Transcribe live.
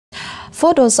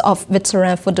Photos of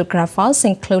veteran photographers,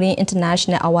 including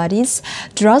international awardees,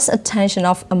 draws attention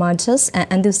of amateurs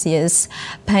and enthusiasts.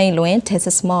 Paying Luin takes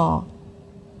us more.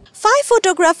 5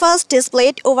 photographers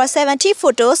displayed over 70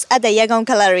 photos at the Yangon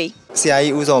Gallery.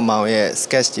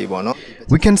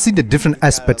 We can see the different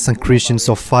aspects and creations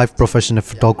of 5 professional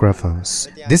photographers.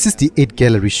 This is the 8th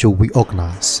gallery show we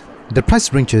organize. The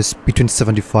price ranges between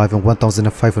 $75 and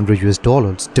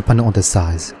 $1,500 depending on the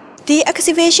size. The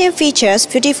exhibition features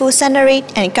beautiful scenery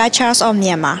and cultures of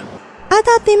Myanmar.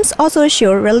 Other themes also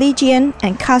show religion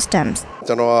and customs.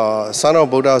 A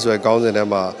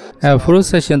photo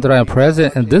session that I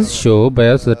present in this show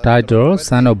bears the title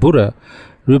Son of Buddha,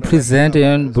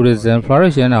 representing Buddhism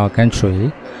flourishing in our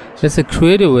country. It's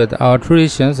created with our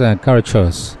traditions and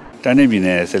cultures. I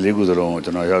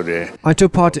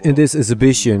took part in this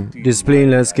exhibition, displaying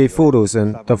landscape photos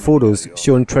and the photos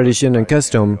showing tradition and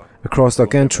custom across the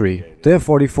country. There are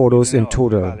 40 photos in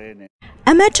total.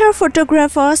 Amateur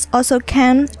photographers also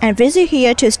come and visit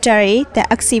here to study the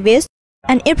exhibits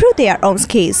and improve their own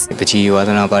skills. I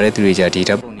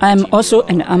am also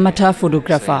an amateur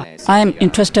photographer. I am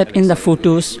interested in the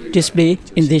photos displayed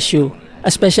in this show,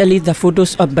 especially the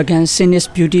photos of Bagan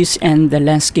scenic beauties and the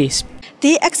landscapes.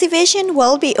 The exhibition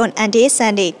will be on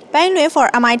Sunday. Paying Luin for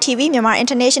mitv Myanmar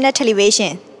International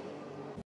Television.